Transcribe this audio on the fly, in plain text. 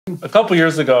A couple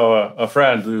years ago, a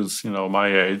friend who's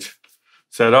my age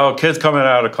said, "Oh, kids coming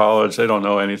out of college, they don't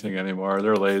know anything anymore.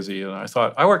 They're lazy." And I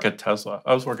thought, I work at Tesla.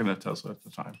 I was working at Tesla at the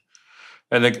time,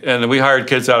 and we hired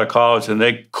kids out of college, and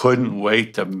they couldn't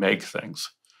wait to make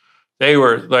things. They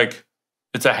were like,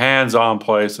 it's a hands-on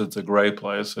place. It's a great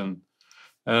place, and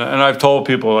I've told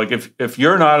people, like, if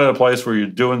you're not in a place where you're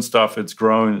doing stuff, it's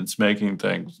growing, it's making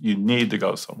things, you need to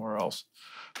go somewhere else.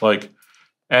 Like,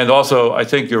 and also, I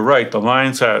think you're right. The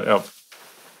mindset of,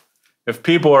 if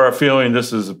people are feeling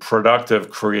this is a productive,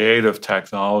 creative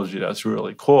technology that's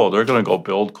really cool, they're going to go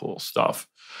build cool stuff.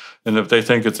 And if they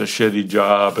think it's a shitty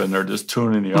job and they're just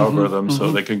tuning the algorithm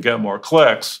so they can get more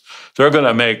clicks, they're going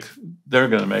to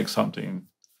make something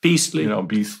beastly,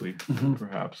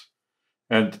 perhaps.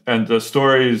 And the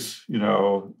stories,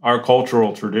 our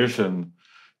cultural tradition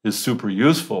is super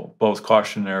useful, both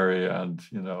cautionary and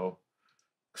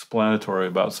explanatory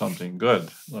about something good.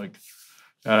 Like,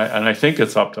 and I think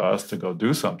it's up to us to go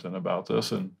do something about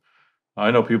this. And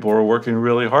I know people are working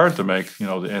really hard to make the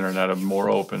internet a more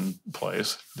open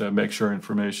place, to make sure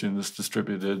information is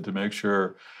distributed, to make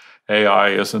sure AI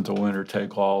isn't a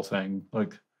winner-take-all thing.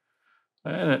 Like,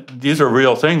 and these are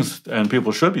real things, and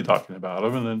people should be talking about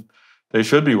them, and then they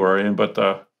should be worrying. But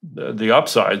the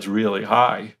upside's really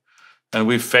high, and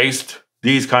we've faced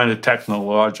these kind of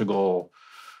technological.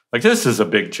 Like, this is a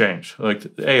big change.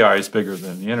 Like, AI is bigger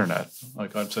than the internet.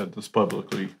 Like, I've said this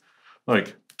publicly.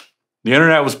 Like, the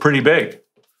internet was pretty big,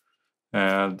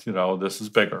 and this is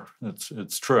bigger.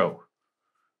 It's true,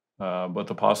 but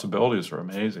the possibilities are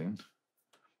amazing.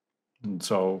 And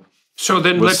so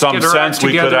then let's get our act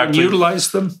together and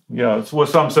utilize them. Yeah, with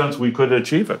some sense we could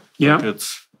achieve it. Yeah,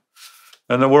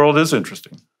 and the world is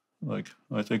interesting. Like,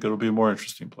 I think it'll be a more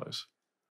interesting place.